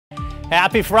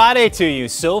Happy Friday to you.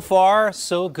 So far,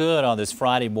 so good on this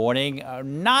Friday morning.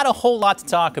 Not a whole lot to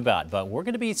talk about, but we're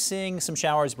going to be seeing some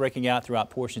showers breaking out throughout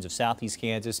portions of southeast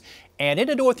Kansas and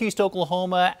into northeast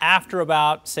Oklahoma after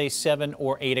about, say, 7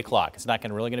 or 8 o'clock. It's not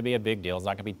really going to be a big deal. It's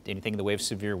not going to be anything in the way of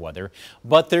severe weather,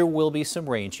 but there will be some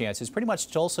rain chances pretty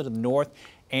much Tulsa to the north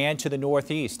and to the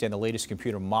northeast. And the latest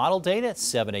computer model data at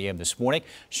 7 a.m. this morning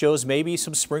shows maybe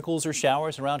some sprinkles or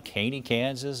showers around Caney,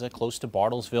 Kansas, close to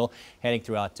Bartlesville, heading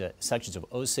throughout sections of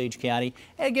Osage County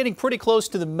and getting pretty close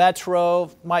to the metro.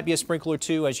 Might be a sprinkle or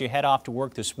two as you head off to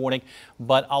work this morning,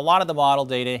 but a lot of the model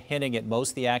data hinting at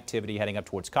most of the activity heading up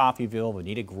towards Coffeyville,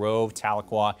 Bonita Grove,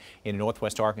 Tahlequah in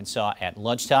northwest Arkansas at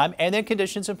lunchtime, and then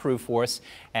conditions improve for us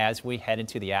as we head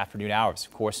into the afternoon hours.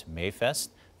 Of course, Mayfest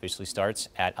officially starts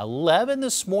at 11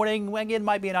 this morning. Again,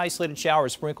 might be an isolated shower or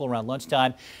sprinkle around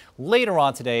lunchtime. Later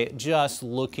on today, just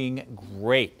looking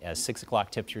great as 6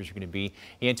 o'clock temperatures are going to be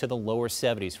into the lower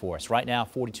 70s for us. Right now,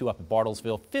 42 up in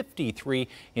Bartlesville, 53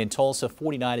 in Tulsa,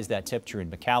 49 is that temperature in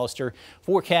McAlester.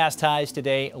 Forecast highs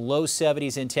today, low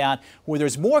 70s in town, where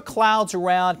there's more clouds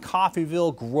around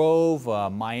Coffeyville,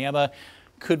 Grove, Miami.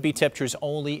 Could be temperatures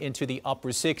only into the upper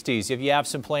 60s. If you have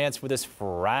some plans for this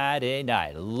Friday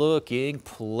night, looking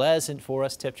pleasant for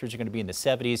us. Temperatures are going to be in the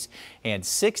 70s and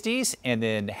 60s, and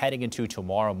then heading into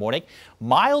tomorrow morning,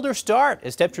 milder start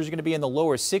as temperatures are going to be in the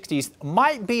lower 60s.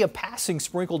 Might be a passing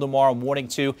sprinkle tomorrow morning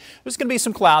too. There's going to be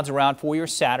some clouds around for your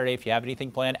Saturday if you have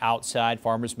anything planned outside,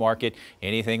 farmers market,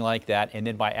 anything like that. And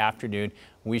then by afternoon,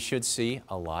 we should see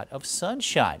a lot of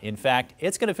sunshine. In fact,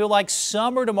 it's going to feel like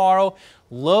summer tomorrow.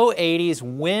 Low 80s.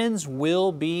 Winds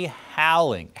will be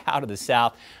howling out of the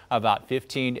south about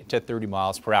 15 to 30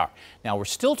 miles per hour. Now, we're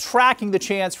still tracking the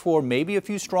chance for maybe a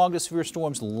few strong to severe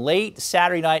storms late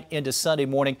Saturday night into Sunday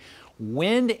morning.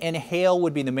 Wind and hail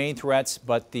would be the main threats,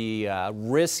 but the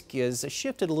risk is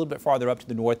shifted a little bit farther up to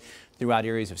the north throughout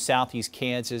areas of southeast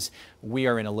Kansas. We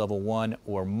are in a level 1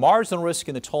 or marginal risk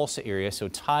in the Tulsa area, so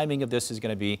timing of this is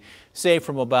going to be, say,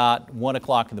 from about 1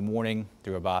 o'clock in the morning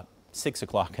through about 6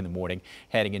 o'clock in the morning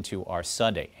heading into our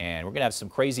Sunday. And we're going to have some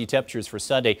crazy temperatures for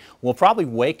Sunday. We'll probably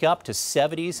wake up to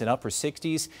 70s and upper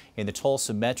 60s in the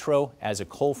Tulsa metro as a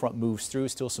cold front moves through.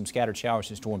 Still some scattered showers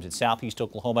and storms in southeast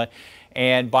Oklahoma.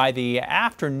 And by the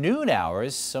afternoon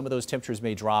hours, some of those temperatures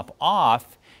may drop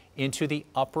off into the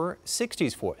upper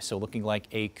 60s for us. So looking like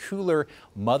a cooler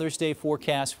Mother's Day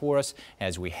forecast for us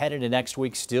as we head into next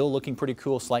week. Still looking pretty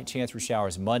cool. Slight chance for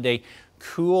showers Monday.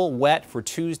 Cool, wet for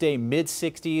Tuesday, mid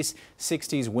 60s,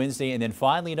 60s Wednesday, and then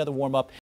finally another warm up